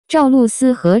赵露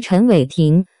思和陈伟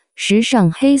霆，时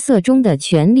尚黑色中的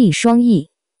权力双翼。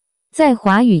在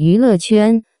华语娱乐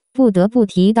圈，不得不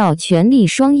提到权力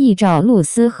双翼赵露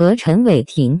思和陈伟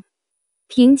霆。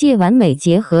凭借完美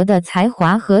结合的才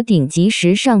华和顶级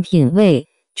时尚品味，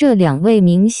这两位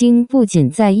明星不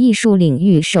仅在艺术领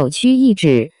域首屈一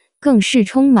指，更是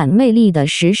充满魅力的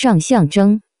时尚象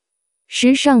征。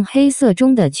时尚黑色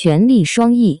中的权力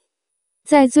双翼。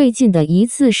在最近的一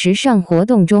次时尚活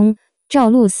动中，赵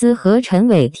露思和陈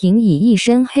伟霆以一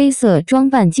身黑色装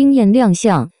扮惊艳亮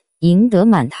相，赢得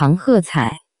满堂喝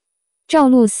彩。赵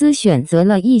露思选择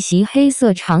了一袭黑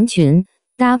色长裙，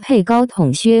搭配高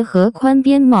筒靴和宽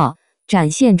边帽，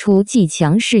展现出既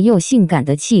强势又性感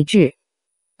的气质。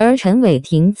而陈伟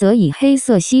霆则以黑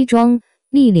色西装、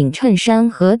立领衬衫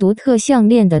和独特项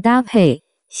链的搭配，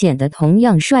显得同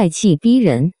样帅气逼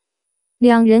人。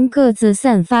两人各自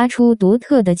散发出独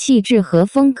特的气质和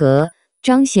风格，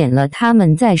彰显了他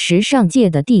们在时尚界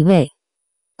的地位。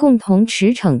共同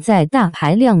驰骋在大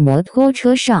排量摩托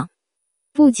车上，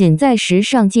不仅在时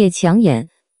尚界抢眼，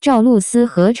赵露思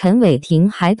和陈伟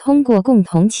霆还通过共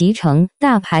同骑乘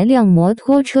大排量摩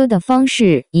托车的方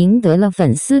式赢得了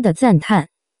粉丝的赞叹。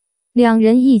两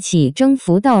人一起征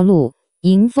服道路，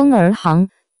迎风而航，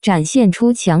展现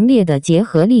出强烈的结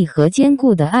合力和坚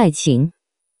固的爱情。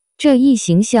这一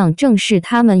形象正是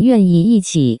他们愿意一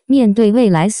起面对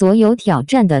未来所有挑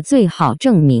战的最好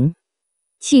证明。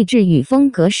气质与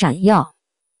风格闪耀，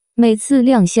每次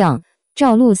亮相，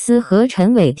赵露思和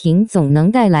陈伟霆总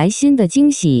能带来新的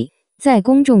惊喜，在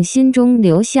公众心中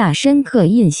留下深刻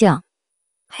印象。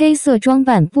黑色装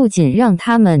扮不仅让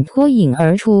他们脱颖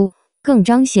而出，更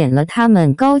彰显了他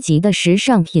们高级的时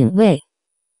尚品味。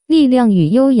力量与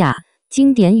优雅，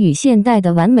经典与现代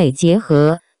的完美结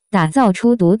合，打造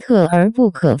出独特而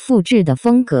不可复制的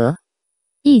风格，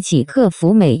一起克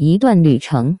服每一段旅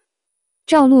程。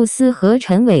赵露思和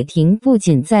陈伟霆不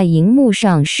仅在荧幕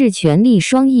上是权力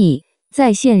双翼，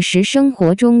在现实生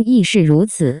活中亦是如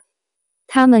此。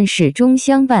他们始终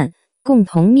相伴，共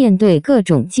同面对各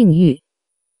种境遇。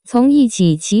从一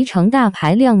起骑乘大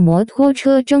排量摩托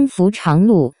车征服长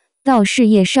路，到事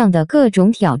业上的各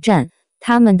种挑战，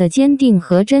他们的坚定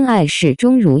和真爱始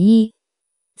终如一。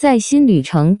在新旅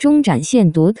程中展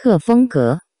现独特风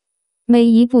格，每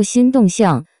一部新动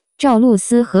向，赵露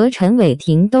思和陈伟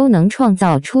霆都能创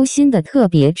造出新的特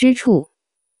别之处。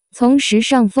从时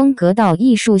尚风格到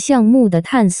艺术项目的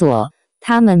探索，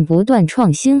他们不断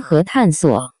创新和探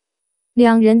索。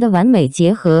两人的完美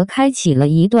结合开启了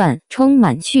一段充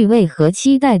满趣味和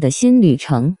期待的新旅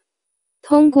程。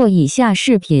通过以下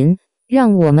视频，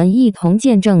让我们一同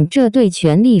见证这对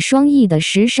权力双翼的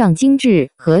时尚精致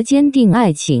和坚定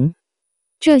爱情。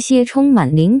这些充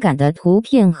满灵感的图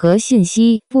片和信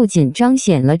息不仅彰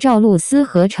显了赵露思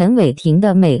和陈伟霆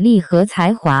的美丽和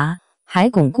才华，还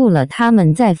巩固了他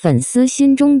们在粉丝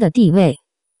心中的地位。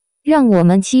让我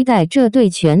们期待这对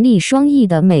权力双翼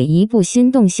的每一部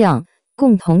新动向，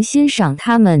共同欣赏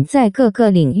他们在各个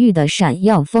领域的闪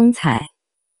耀风采。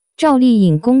赵丽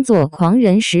颖工作狂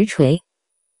人实锤。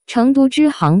成都支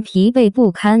行疲惫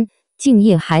不堪，敬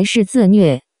业还是自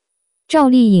虐？赵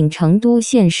丽颖成都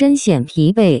现身显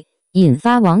疲惫，引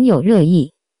发网友热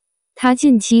议。她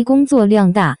近期工作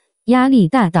量大，压力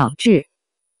大导致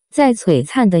在璀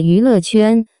璨的娱乐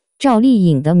圈，赵丽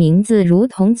颖的名字如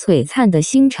同璀璨的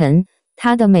星辰，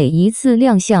她的每一次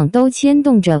亮相都牵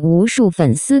动着无数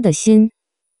粉丝的心。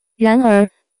然而，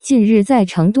近日在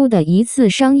成都的一次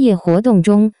商业活动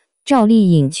中，赵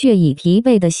丽颖却以疲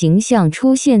惫的形象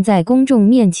出现在公众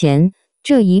面前，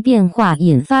这一变化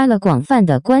引发了广泛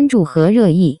的关注和热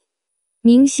议。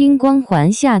明星光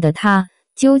环下的她，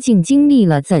究竟经历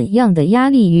了怎样的压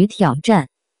力与挑战？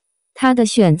她的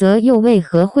选择又为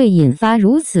何会引发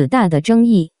如此大的争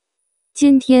议？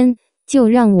今天，就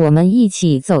让我们一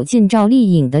起走进赵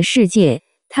丽颖的世界，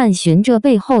探寻这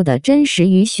背后的真实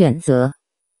与选择。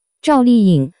赵丽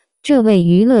颖，这位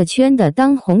娱乐圈的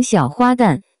当红小花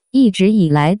旦，一直以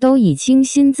来都以清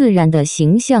新自然的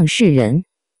形象示人。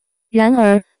然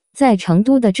而，在成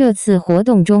都的这次活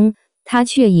动中，她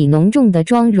却以浓重的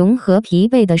妆容和疲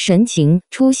惫的神情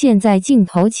出现在镜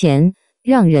头前，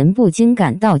让人不禁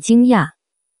感到惊讶。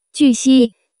据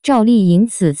悉，赵丽颖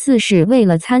此次是为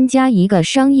了参加一个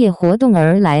商业活动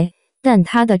而来，但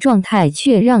她的状态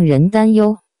却让人担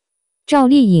忧。赵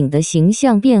丽颖的形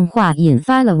象变化引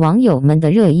发了网友们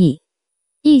的热议。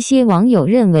一些网友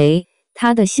认为，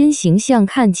她的新形象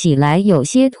看起来有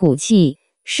些土气，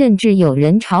甚至有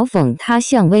人嘲讽她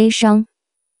像微商。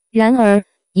然而，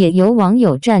也有网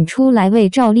友站出来为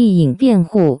赵丽颖辩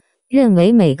护，认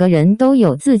为每个人都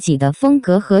有自己的风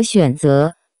格和选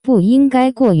择，不应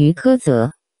该过于苛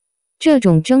责。这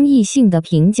种争议性的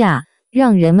评价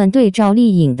让人们对赵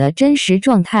丽颖的真实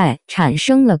状态产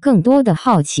生了更多的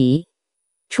好奇。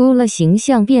除了形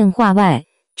象变化外，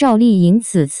赵丽颖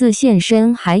此次现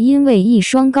身还因为一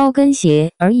双高跟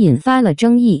鞋而引发了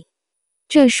争议。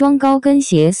这双高跟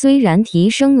鞋虽然提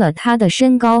升了她的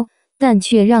身高，但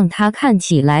却让她看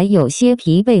起来有些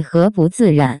疲惫和不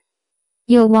自然。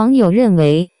有网友认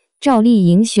为，赵丽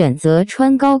颖选择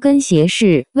穿高跟鞋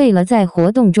是为了在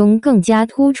活动中更加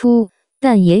突出，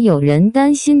但也有人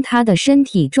担心她的身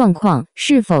体状况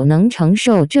是否能承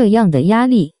受这样的压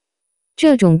力。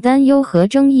这种担忧和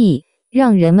争议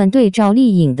让人们对赵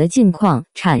丽颖的近况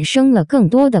产生了更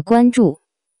多的关注。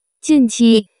近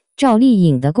期，赵丽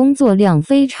颖的工作量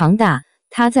非常大，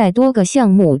她在多个项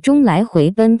目中来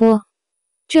回奔波。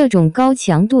这种高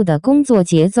强度的工作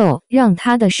节奏让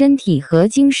她的身体和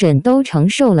精神都承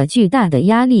受了巨大的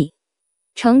压力。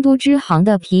成都支行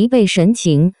的疲惫神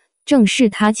情正是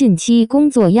她近期工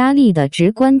作压力的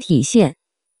直观体现。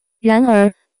然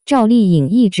而，赵丽颖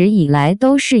一直以来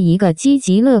都是一个积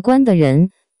极乐观的人，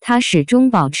她始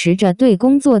终保持着对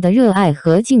工作的热爱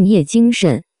和敬业精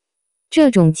神。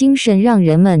这种精神让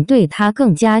人们对她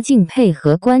更加敬佩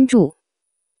和关注。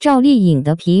赵丽颖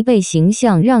的疲惫形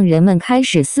象让人们开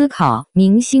始思考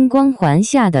明星光环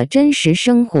下的真实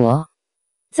生活。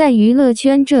在娱乐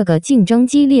圈这个竞争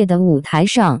激烈的舞台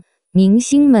上，明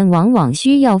星们往往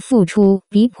需要付出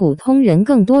比普通人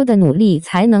更多的努力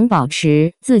才能保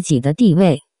持自己的地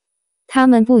位。他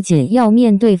们不仅要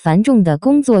面对繁重的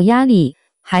工作压力，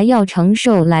还要承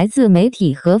受来自媒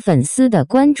体和粉丝的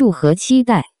关注和期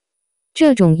待。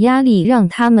这种压力让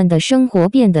他们的生活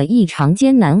变得异常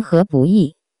艰难和不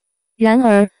易。然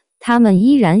而，他们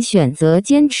依然选择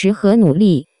坚持和努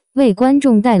力，为观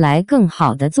众带来更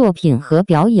好的作品和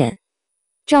表演。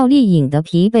赵丽颖的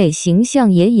疲惫形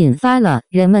象也引发了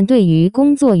人们对于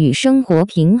工作与生活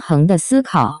平衡的思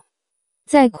考。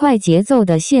在快节奏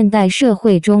的现代社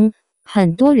会中，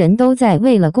很多人都在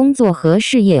为了工作和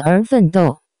事业而奋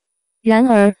斗。然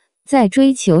而，在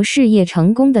追求事业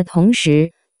成功的同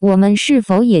时，我们是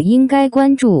否也应该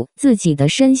关注自己的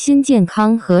身心健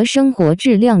康和生活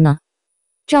质量呢？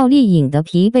赵丽颖的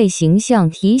疲惫形象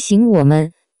提醒我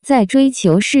们，在追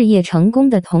求事业成功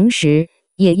的同时，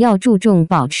也要注重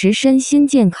保持身心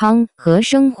健康和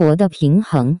生活的平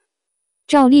衡。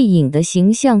赵丽颖的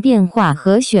形象变化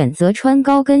和选择穿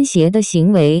高跟鞋的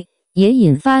行为，也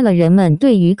引发了人们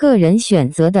对于个人选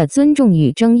择的尊重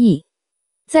与争议。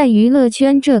在娱乐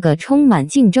圈这个充满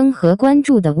竞争和关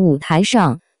注的舞台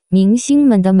上，明星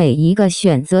们的每一个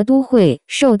选择都会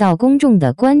受到公众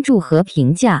的关注和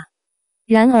评价。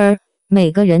然而，每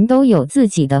个人都有自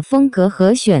己的风格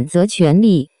和选择权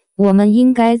利，我们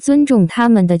应该尊重他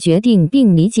们的决定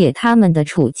并理解他们的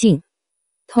处境。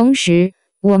同时，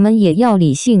我们也要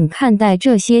理性看待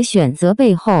这些选择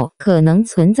背后可能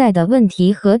存在的问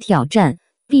题和挑战，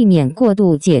避免过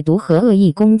度解读和恶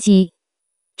意攻击。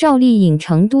赵丽颖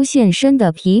成都现身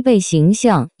的疲惫形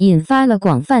象引发了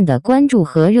广泛的关注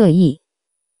和热议。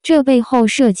这背后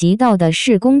涉及到的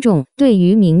是公众对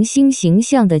于明星形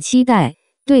象的期待，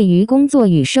对于工作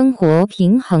与生活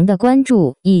平衡的关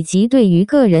注，以及对于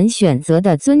个人选择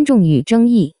的尊重与争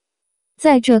议。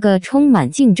在这个充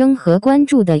满竞争和关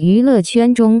注的娱乐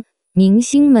圈中，明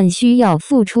星们需要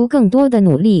付出更多的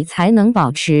努力才能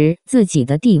保持自己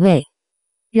的地位。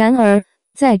然而，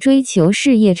在追求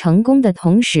事业成功的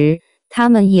同时，他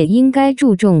们也应该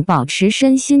注重保持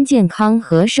身心健康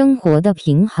和生活的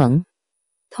平衡。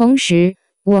同时，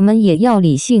我们也要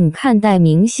理性看待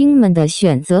明星们的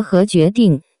选择和决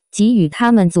定，给予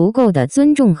他们足够的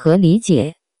尊重和理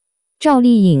解。赵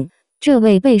丽颖，这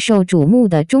位备受瞩目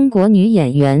的中国女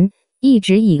演员，一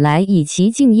直以来以其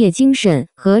敬业精神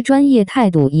和专业态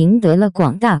度赢得了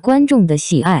广大观众的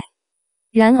喜爱。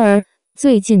然而，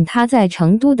最近她在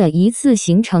成都的一次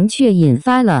行程却引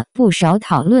发了不少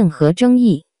讨论和争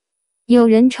议。有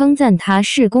人称赞她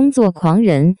是工作狂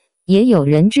人，也有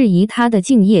人质疑她的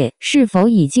敬业是否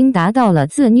已经达到了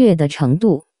自虐的程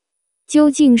度。究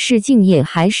竟是敬业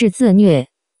还是自虐？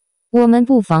我们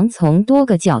不妨从多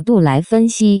个角度来分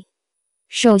析。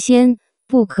首先，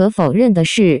不可否认的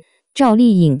是，赵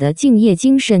丽颖的敬业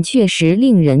精神确实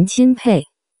令人钦佩。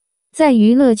在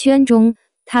娱乐圈中，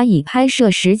她以拍摄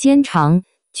时间长、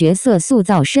角色塑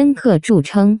造深刻著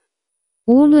称。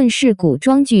无论是古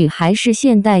装剧还是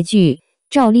现代剧，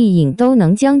赵丽颖都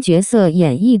能将角色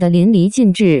演绎得淋漓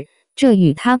尽致，这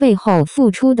与她背后付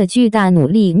出的巨大努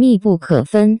力密不可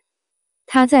分。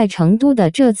她在成都的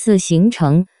这次行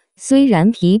程虽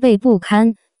然疲惫不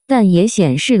堪，但也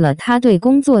显示了她对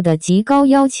工作的极高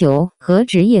要求和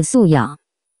职业素养。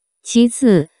其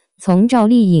次，从赵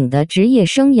丽颖的职业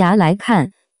生涯来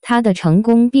看，他的成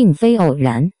功并非偶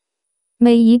然。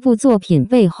每一部作品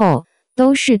背后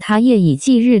都是他夜以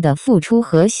继日的付出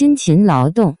和辛勤劳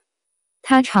动。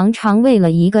他常常为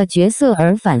了一个角色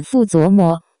而反复琢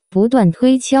磨，不断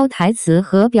推敲台词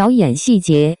和表演细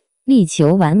节，力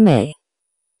求完美。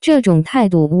这种态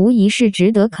度无疑是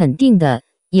值得肯定的，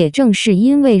也正是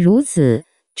因为如此，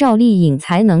赵丽颖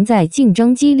才能在竞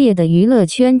争激烈的娱乐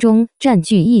圈中占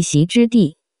据一席之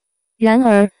地。然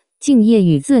而，敬业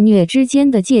与自虐之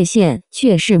间的界限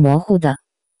却是模糊的。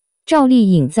赵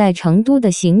丽颖在成都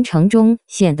的行程中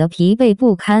显得疲惫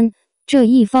不堪，这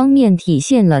一方面体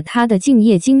现了她的敬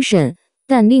业精神，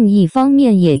但另一方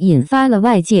面也引发了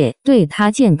外界对她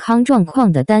健康状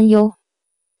况的担忧。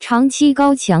长期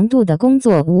高强度的工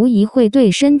作无疑会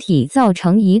对身体造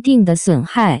成一定的损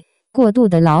害，过度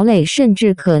的劳累甚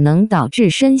至可能导致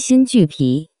身心俱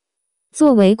疲。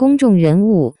作为公众人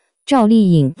物，赵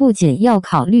丽颖不仅要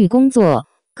考虑工作，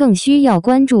更需要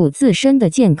关注自身的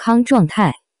健康状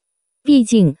态。毕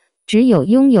竟，只有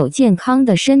拥有健康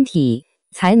的身体，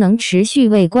才能持续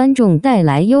为观众带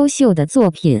来优秀的作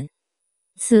品。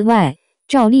此外，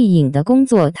赵丽颖的工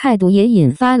作态度也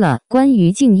引发了关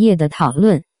于敬业的讨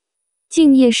论。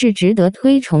敬业是值得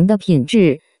推崇的品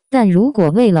质，但如果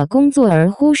为了工作而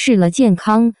忽视了健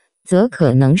康，则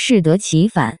可能适得其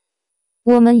反。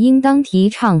我们应当提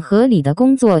倡合理的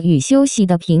工作与休息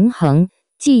的平衡，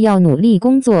既要努力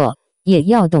工作，也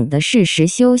要懂得适时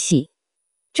休息。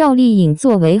赵丽颖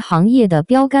作为行业的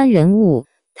标杆人物，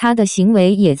她的行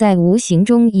为也在无形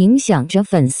中影响着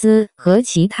粉丝和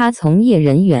其他从业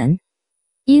人员。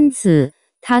因此，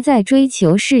她在追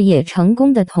求事业成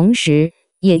功的同时，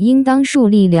也应当树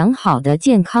立良好的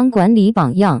健康管理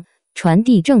榜样，传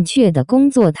递正确的工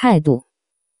作态度。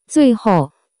最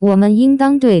后，我们应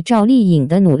当对赵丽颖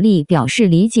的努力表示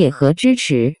理解和支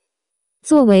持。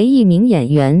作为一名演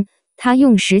员，她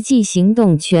用实际行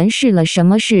动诠释了什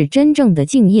么是真正的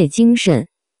敬业精神。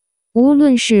无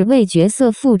论是为角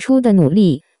色付出的努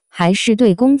力，还是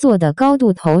对工作的高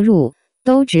度投入，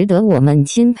都值得我们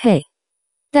钦佩。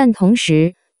但同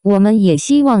时，我们也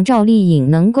希望赵丽颖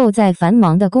能够在繁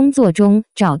忙的工作中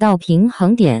找到平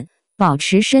衡点，保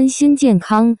持身心健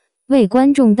康，为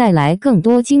观众带来更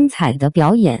多精彩的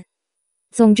表演。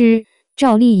总之，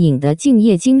赵丽颖的敬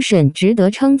业精神值得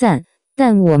称赞，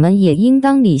但我们也应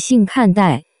当理性看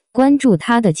待，关注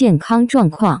她的健康状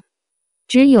况。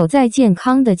只有在健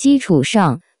康的基础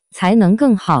上，才能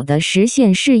更好地实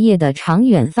现事业的长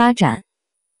远发展。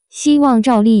希望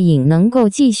赵丽颖能够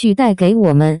继续带给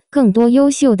我们更多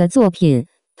优秀的作品，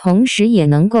同时也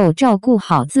能够照顾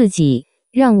好自己，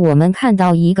让我们看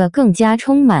到一个更加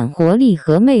充满活力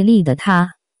和魅力的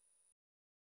她。